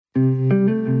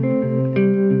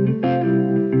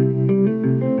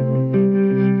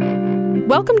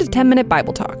Welcome to 10-Minute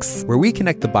Bible Talks, where we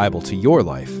connect the Bible to your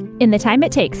life in the time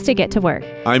it takes to get to work.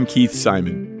 I'm Keith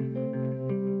Simon.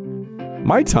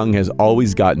 My tongue has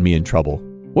always gotten me in trouble.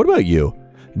 What about you?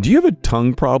 Do you have a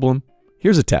tongue problem?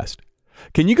 Here's a test.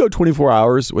 Can you go 24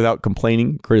 hours without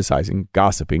complaining, criticizing,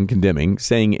 gossiping, condemning,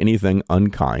 saying anything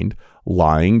unkind,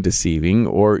 lying, deceiving,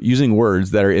 or using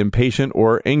words that are impatient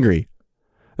or angry?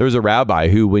 There was a rabbi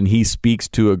who, when he speaks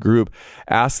to a group,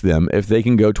 asks them if they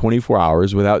can go 24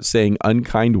 hours without saying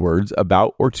unkind words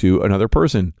about or to another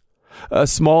person. A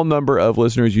small number of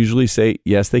listeners usually say,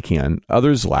 yes, they can.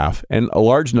 Others laugh, and a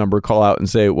large number call out and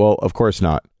say, well, of course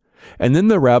not. And then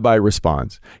the rabbi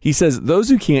responds. He says, those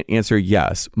who can't answer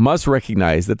yes must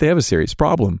recognize that they have a serious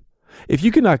problem. If you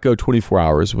cannot go 24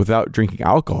 hours without drinking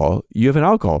alcohol, you have an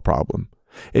alcohol problem.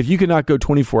 If you cannot go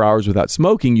 24 hours without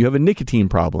smoking, you have a nicotine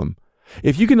problem.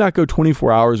 If you cannot go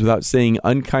 24 hours without saying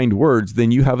unkind words,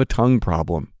 then you have a tongue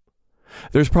problem.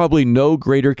 There's probably no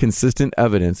greater consistent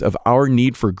evidence of our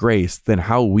need for grace than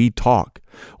how we talk.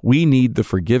 We need the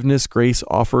forgiveness grace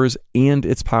offers and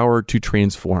its power to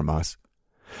transform us.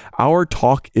 Our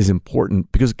talk is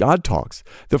important because God talks.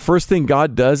 The first thing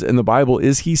God does in the Bible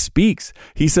is He speaks.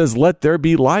 He says, let there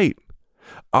be light.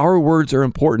 Our words are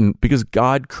important because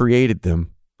God created them.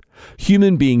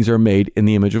 Human beings are made in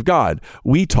the image of God.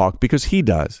 We talk because He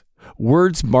does.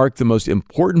 Words mark the most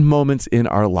important moments in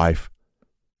our life.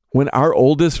 When our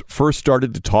oldest first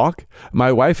started to talk,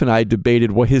 my wife and I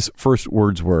debated what his first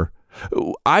words were.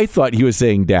 I thought he was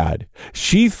saying dad.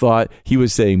 She thought he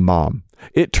was saying mom.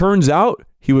 It turns out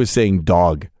he was saying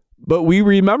dog. But we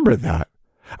remember that.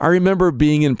 I remember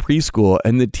being in preschool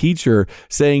and the teacher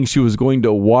saying she was going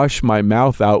to wash my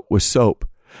mouth out with soap.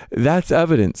 That's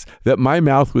evidence that my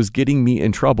mouth was getting me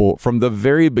in trouble from the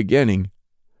very beginning.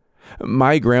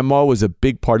 My grandma was a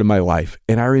big part of my life,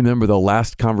 and I remember the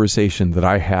last conversation that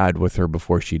I had with her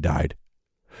before she died.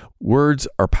 Words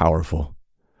are powerful.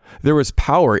 There was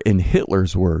power in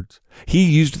Hitler's words. He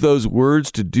used those words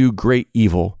to do great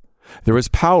evil. There was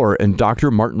power in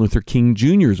Dr. Martin Luther King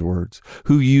Jr.'s words,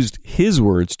 who used his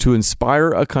words to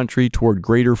inspire a country toward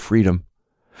greater freedom.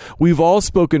 We've all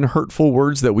spoken hurtful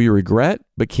words that we regret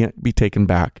but can't be taken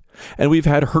back. And we've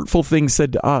had hurtful things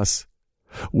said to us.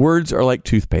 Words are like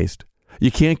toothpaste.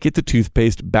 You can't get the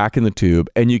toothpaste back in the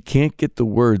tube, and you can't get the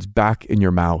words back in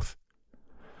your mouth.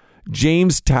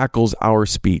 James tackles our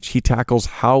speech. He tackles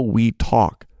how we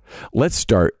talk. Let's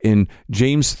start in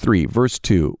James 3, verse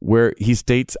 2, where he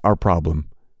states our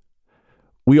problem.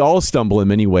 We all stumble in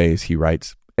many ways, he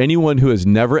writes. Anyone who is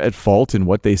never at fault in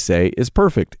what they say is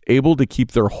perfect, able to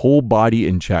keep their whole body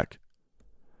in check.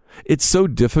 It's so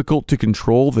difficult to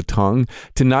control the tongue,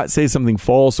 to not say something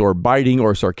false or biting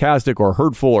or sarcastic or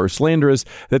hurtful or slanderous,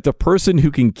 that the person who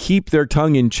can keep their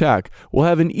tongue in check will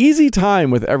have an easy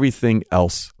time with everything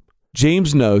else.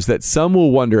 James knows that some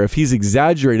will wonder if he's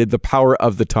exaggerated the power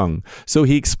of the tongue, so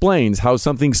he explains how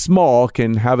something small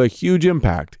can have a huge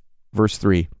impact. Verse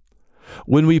 3.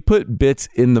 When we put bits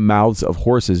in the mouths of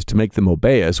horses to make them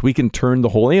obey us, we can turn the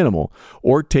whole animal,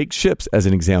 or take ships as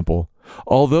an example.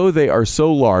 Although they are so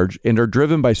large and are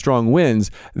driven by strong winds,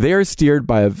 they are steered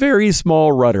by a very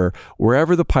small rudder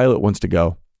wherever the pilot wants to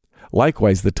go.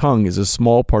 Likewise, the tongue is a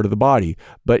small part of the body,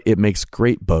 but it makes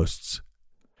great boasts.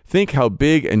 Think how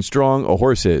big and strong a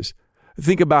horse is.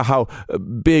 Think about how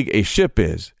big a ship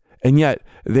is. And yet,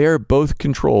 they are both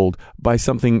controlled by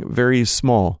something very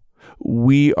small.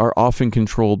 We are often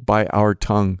controlled by our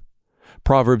tongue.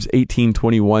 Proverbs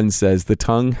 18:21 says, the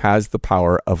tongue has the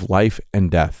power of life and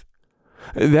death.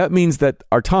 That means that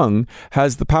our tongue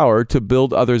has the power to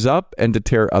build others up and to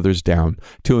tear others down,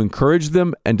 to encourage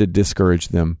them and to discourage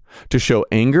them, to show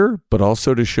anger, but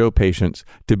also to show patience,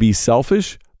 to be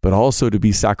selfish, but also to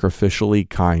be sacrificially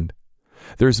kind.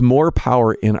 There's more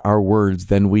power in our words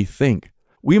than we think.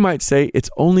 We might say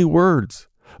it's only words,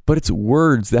 but it's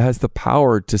words that has the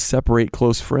power to separate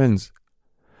close friends.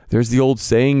 There's the old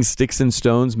saying, sticks and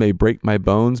stones may break my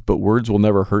bones, but words will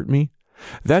never hurt me.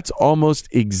 That's almost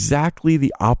exactly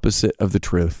the opposite of the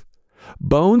truth.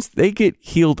 Bones, they get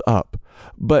healed up,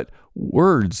 but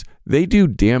words, they do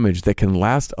damage that can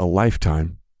last a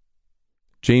lifetime.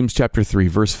 James chapter 3,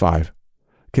 verse 5.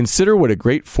 Consider what a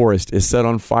great forest is set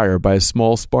on fire by a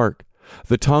small spark.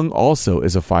 The tongue also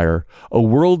is a fire, a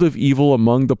world of evil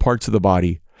among the parts of the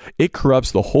body. It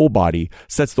corrupts the whole body,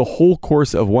 sets the whole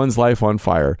course of one's life on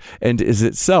fire, and is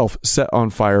itself set on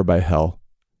fire by hell.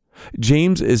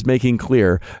 James is making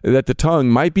clear that the tongue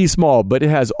might be small, but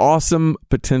it has awesome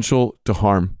potential to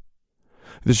harm.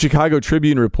 The Chicago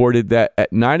Tribune reported that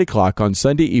at 9 o'clock on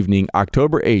Sunday evening,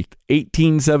 October 8th,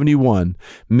 1871,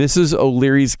 Mrs.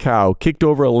 O'Leary's cow kicked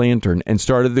over a lantern and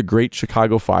started the Great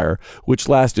Chicago Fire, which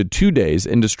lasted 2 days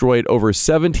and destroyed over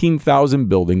 17,000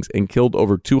 buildings and killed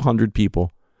over 200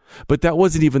 people. But that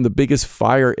wasn't even the biggest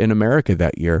fire in America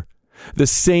that year. The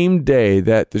same day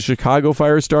that the Chicago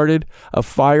Fire started, a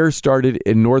fire started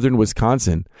in northern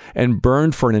Wisconsin and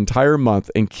burned for an entire month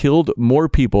and killed more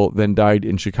people than died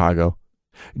in Chicago.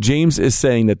 James is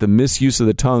saying that the misuse of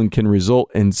the tongue can result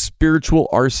in spiritual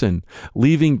arson,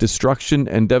 leaving destruction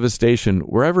and devastation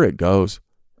wherever it goes.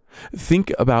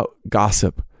 Think about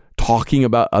gossip, talking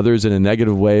about others in a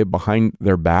negative way behind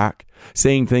their back,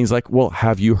 saying things like, well,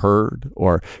 have you heard?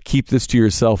 Or keep this to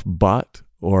yourself,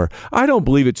 or I don't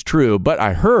believe it's true, but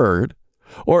I heard.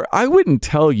 Or I wouldn't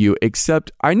tell you,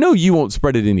 except I know you won't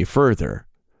spread it any further.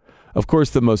 Of course,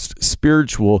 the most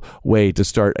spiritual way to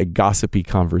start a gossipy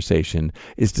conversation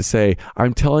is to say,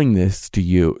 I'm telling this to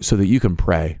you so that you can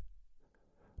pray.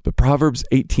 But Proverbs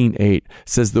 18:8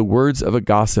 says the words of a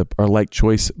gossip are like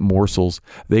choice morsels.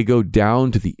 They go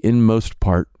down to the inmost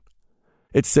part.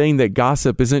 It's saying that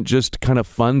gossip isn't just kind of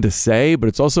fun to say, but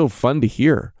it's also fun to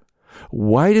hear.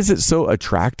 Why is it so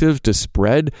attractive to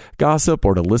spread gossip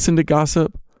or to listen to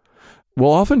gossip?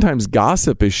 Well, oftentimes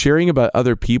gossip is sharing about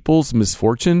other people's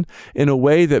misfortune in a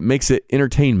way that makes it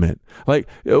entertainment, like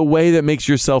a way that makes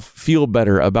yourself feel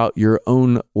better about your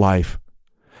own life.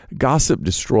 Gossip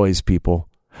destroys people.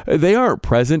 They aren't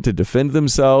present to defend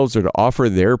themselves or to offer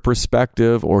their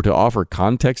perspective or to offer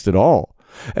context at all.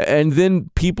 And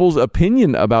then people's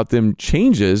opinion about them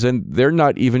changes and they're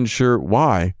not even sure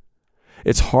why.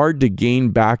 It's hard to gain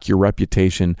back your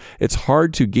reputation. It's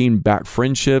hard to gain back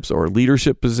friendships or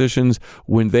leadership positions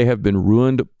when they have been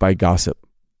ruined by gossip.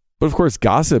 But of course,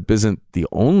 gossip isn't the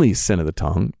only sin of the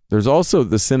tongue. There's also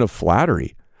the sin of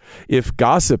flattery. If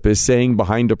gossip is saying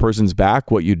behind a person's back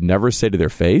what you'd never say to their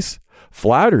face,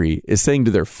 flattery is saying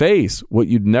to their face what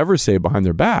you'd never say behind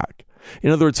their back. In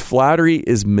other words, flattery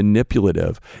is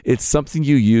manipulative. It's something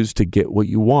you use to get what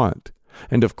you want.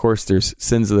 And of course, there's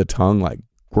sins of the tongue like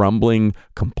grumbling,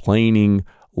 complaining,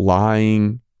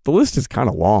 lying. The list is kind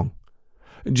of long.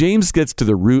 James gets to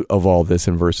the root of all this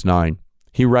in verse 9.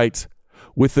 He writes,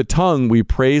 with the tongue we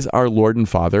praise our Lord and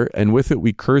Father, and with it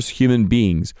we curse human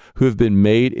beings who have been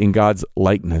made in God's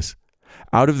likeness.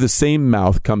 Out of the same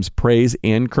mouth comes praise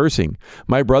and cursing.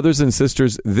 My brothers and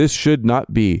sisters, this should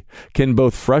not be. Can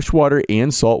both fresh water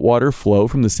and salt water flow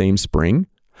from the same spring?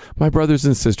 My brothers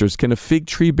and sisters, can a fig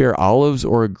tree bear olives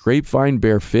or a grapevine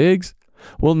bear figs?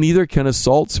 Well, neither can a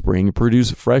salt spring produce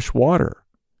fresh water.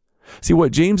 See,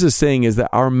 what James is saying is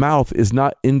that our mouth is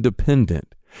not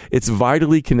independent. It's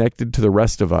vitally connected to the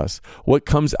rest of us. What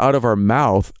comes out of our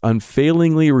mouth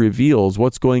unfailingly reveals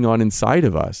what's going on inside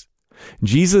of us.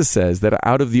 Jesus says that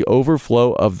out of the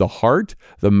overflow of the heart,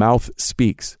 the mouth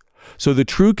speaks. So the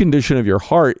true condition of your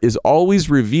heart is always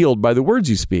revealed by the words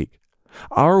you speak.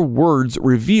 Our words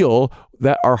reveal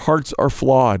that our hearts are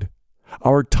flawed.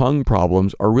 Our tongue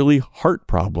problems are really heart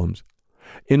problems.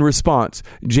 In response,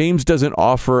 James doesn't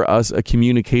offer us a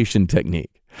communication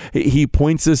technique. He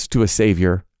points us to a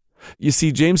Savior. You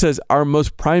see, James says our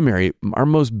most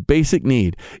basic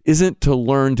need isn't to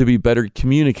learn to be better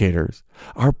communicators.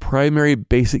 Our primary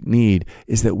basic need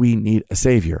is that we need a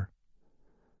Savior.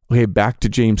 Okay, back to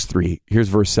James 3. Here's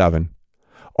verse 7.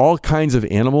 All kinds of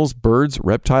animals, birds,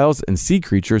 reptiles, and sea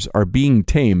creatures are being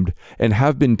tamed and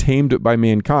have been tamed by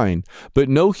mankind, but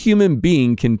no human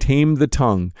being can tame the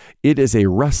tongue. It is a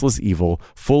restless evil,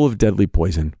 full of deadly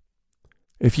poison.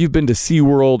 If you've been to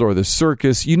SeaWorld or the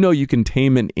circus, you know you can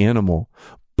tame an animal,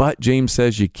 but James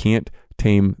says you can't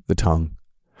tame the tongue.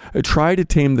 Try to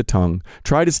tame the tongue.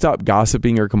 Try to stop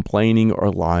gossiping or complaining or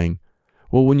lying.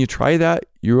 Well, when you try that,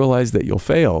 you realize that you'll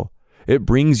fail. It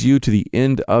brings you to the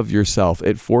end of yourself.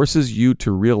 It forces you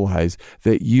to realize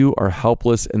that you are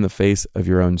helpless in the face of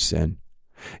your own sin.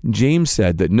 James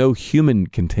said that no human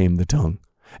can tame the tongue,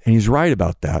 and he's right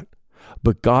about that,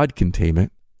 but God can tame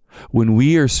it. When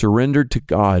we are surrendered to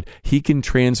God, He can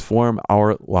transform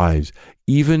our lives,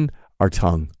 even our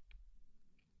tongue.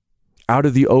 Out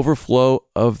of the overflow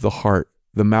of the heart,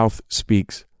 the mouth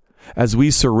speaks. As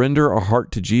we surrender our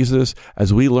heart to Jesus,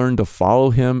 as we learn to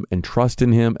follow Him and trust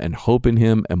in Him and hope in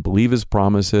Him and believe His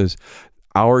promises,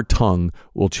 our tongue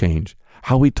will change.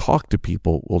 How we talk to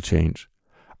people will change.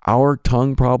 Our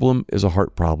tongue problem is a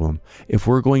heart problem. If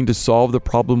we're going to solve the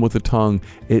problem with the tongue,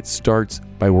 it starts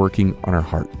by working on our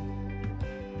heart.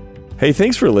 Hey,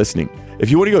 thanks for listening. If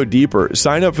you want to go deeper,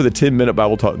 sign up for the 10-Minute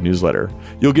Bible Talk newsletter.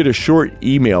 You'll get a short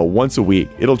email once a week.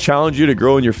 It'll challenge you to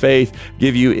grow in your faith,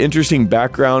 give you interesting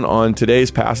background on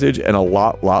today's passage, and a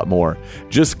lot more.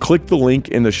 Just click the link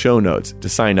in the show notes to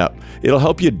sign up. It'll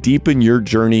help you deepen your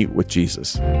journey with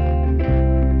Jesus.